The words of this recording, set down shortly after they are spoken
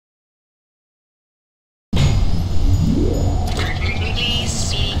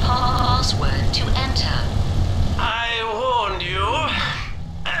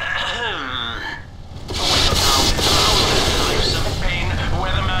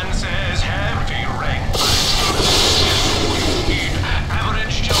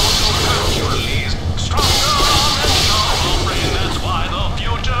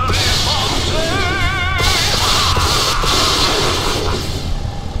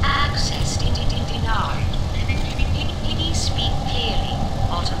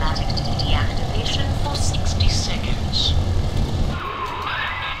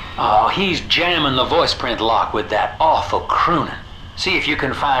he's jamming the voice print lock with that awful crooning. See if you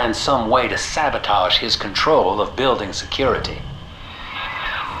can find some way to sabotage his control of building security.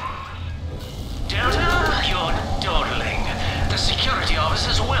 Delta, you're dawdling. The security office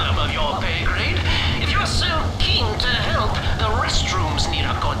is well above your pay grade. If you're so keen to help, the restrooms need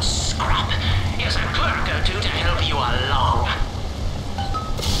a good scrub. Here's a clerk or two to help you along.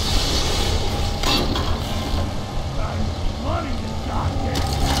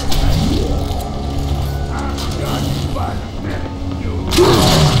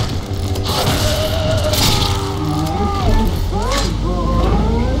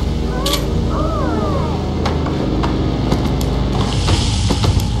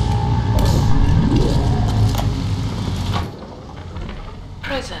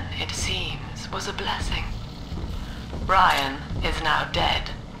 Prison, it seems, was a blessing. Ryan is now dead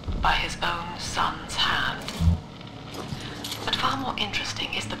by his own son's hand. But far more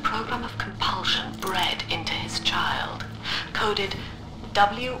interesting is the program of compulsion bred into his child, coded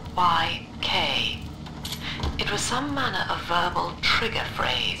WYK. It was some manner of verbal trigger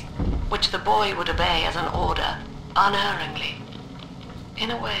phrase, which the boy would obey as an order, unerringly. In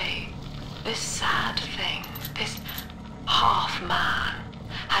a way, this sad thing, this half-man,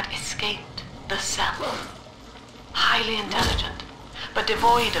 had escaped the self. Highly intelligent, but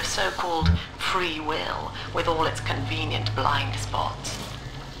devoid of so-called free will, with all its convenient blind spots.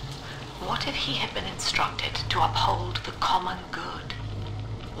 What if he had been instructed to uphold the common good?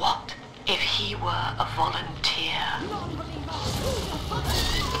 What if he were a volunteer?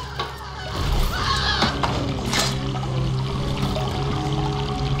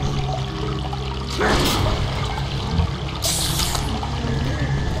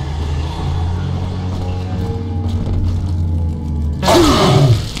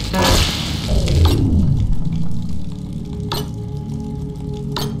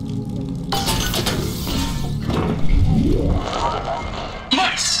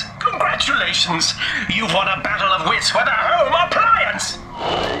 Yes! Congratulations! You've won a battle of wits with a home appliance!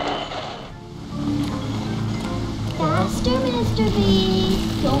 Faster, Mr.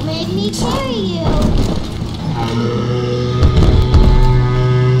 B. Don't make me carry you.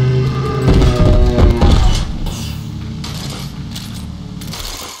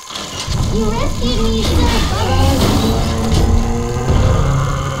 You rescued me, sir.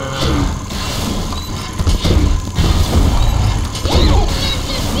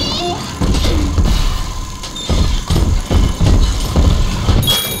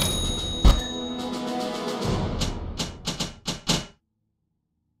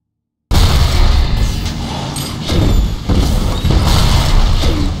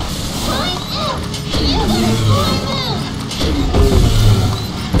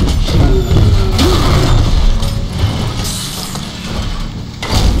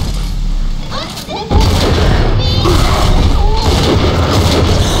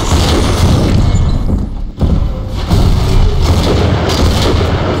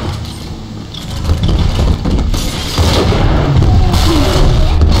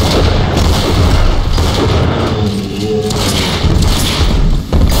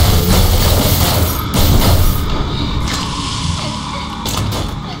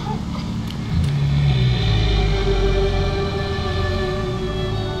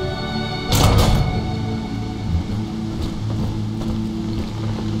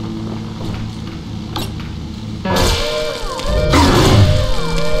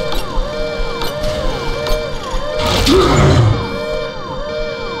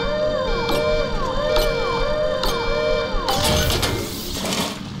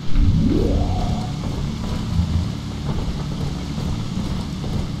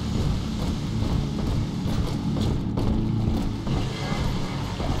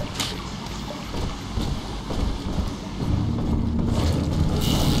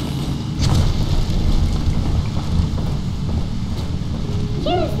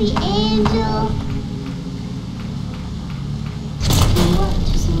 The angel. What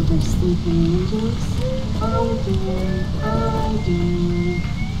does oversleeping angels say? I do.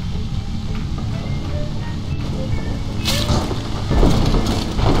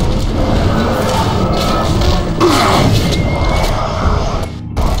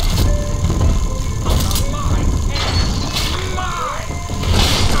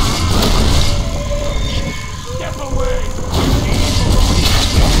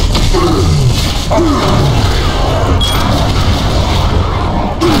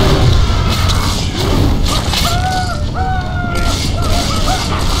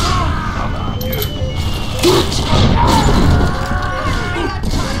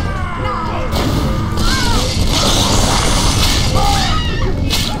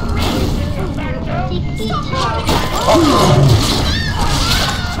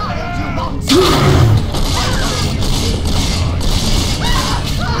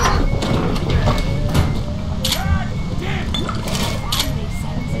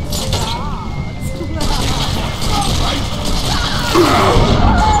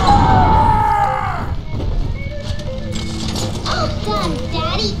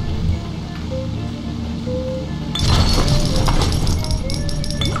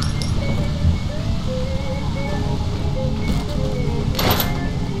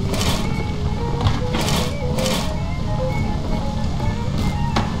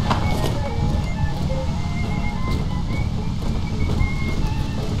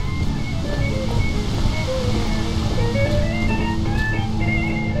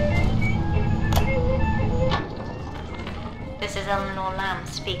 Mademoiselle Lamb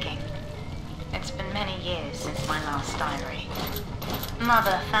speaking. It's been many years since my last diary.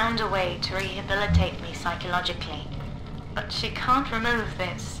 Mother found a way to rehabilitate me psychologically, but she can't remove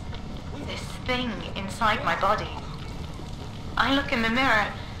this thing inside my body. I look in the mirror,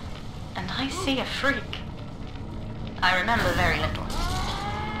 and I see a freak. I remember very little.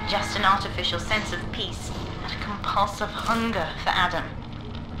 Just an artificial sense of peace and a compulsive hunger for Adam.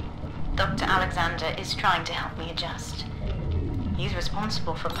 Dr. Alexander is trying to help me adjust. He's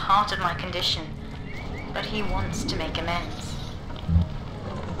responsible for part of my condition, but he wants to make amends.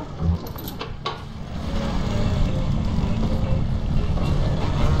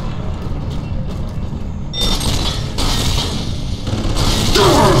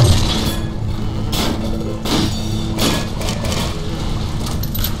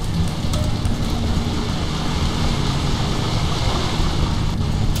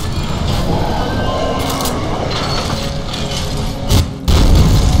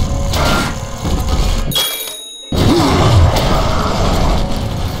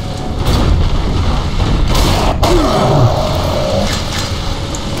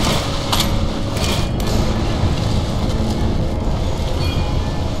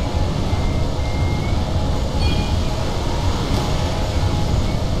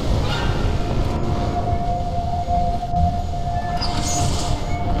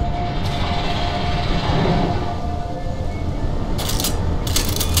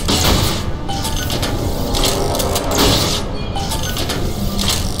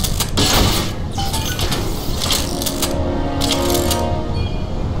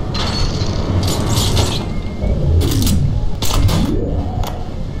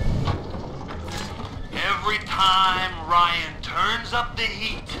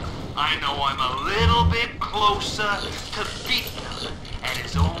 I know I'm a little bit closer to beating him at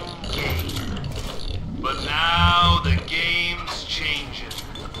his own game. But now the game's changing.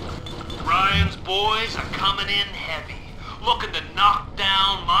 Ryan's boys are coming in heavy, looking to knock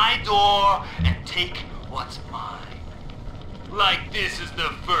down my door and take what's mine. Like this is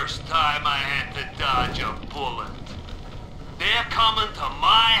the first time I had to dodge a bullet. They're coming to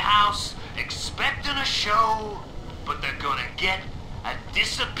my house expecting a show, but they're gonna get a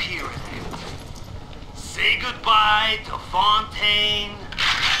disappearing act. Say goodbye to Fontaine,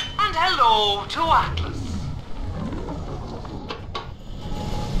 and hello to Atlas.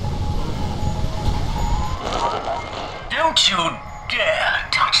 Don't you dare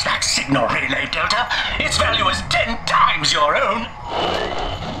touch that signal relay, Delta. Its value is 10 times your own.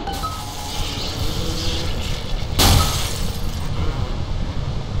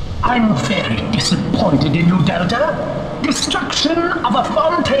 I'm very disappointed in you, Delta. Destruction of a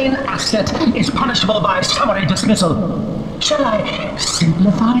Fontaine asset is punishable by summary dismissal. Shall I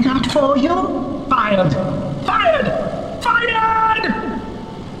simplify that for you? Fired! Fired! Fired!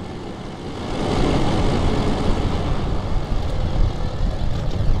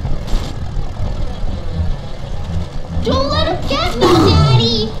 Don't let him get me,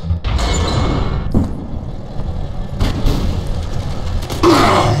 Daddy!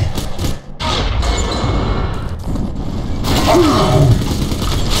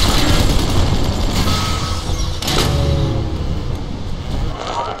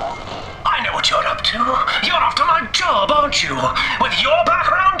 I know what you're up to. You're after my job, aren't you? With your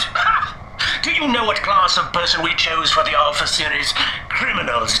background? Ha! Do you know what class of person we chose for the Alpha series?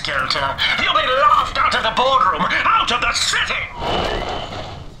 Criminals, Delta. You'll be laughed out of the boardroom, out of the city!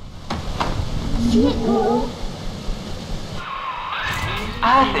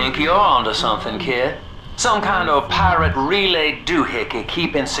 I think you're onto something, kid. Some kind of pirate relay doohickey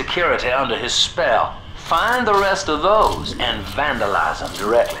keeping security under his spell. Find the rest of those and vandalize them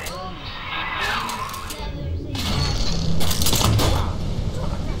directly.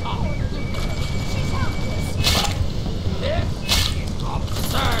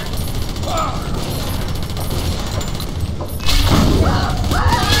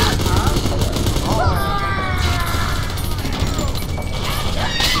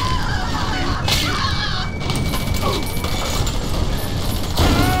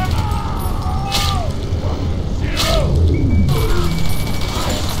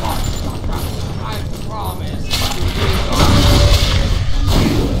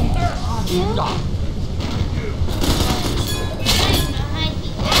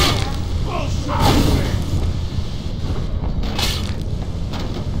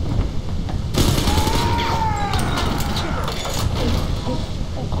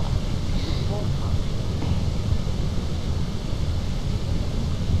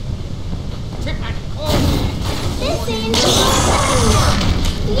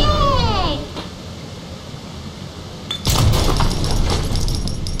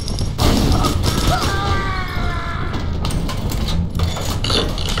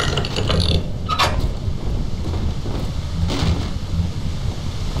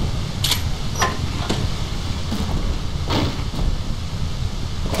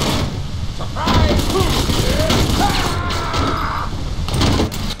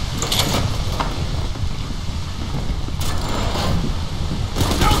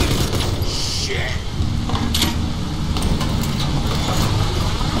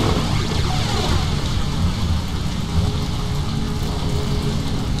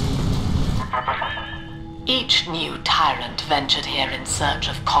 Each new tyrant ventured here in search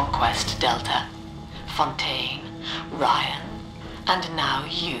of conquest, Delta. Fontaine, Ryan, and now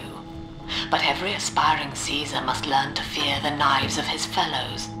you. But every aspiring Caesar must learn to fear the knives of his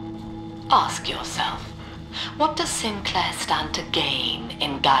fellows. Ask yourself, what does Sinclair stand to gain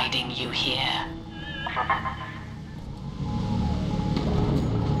in guiding you here?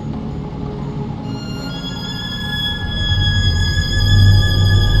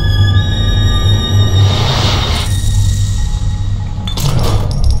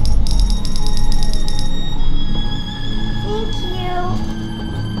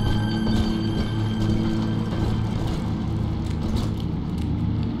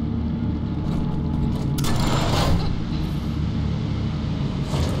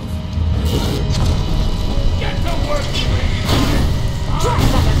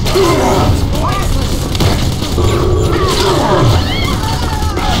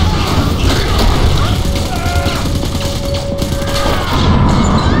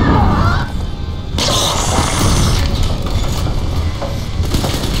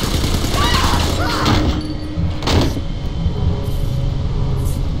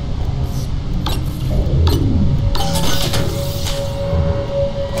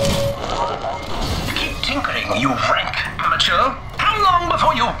 You rank amateur! How long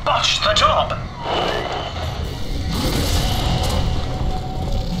before you botch the job?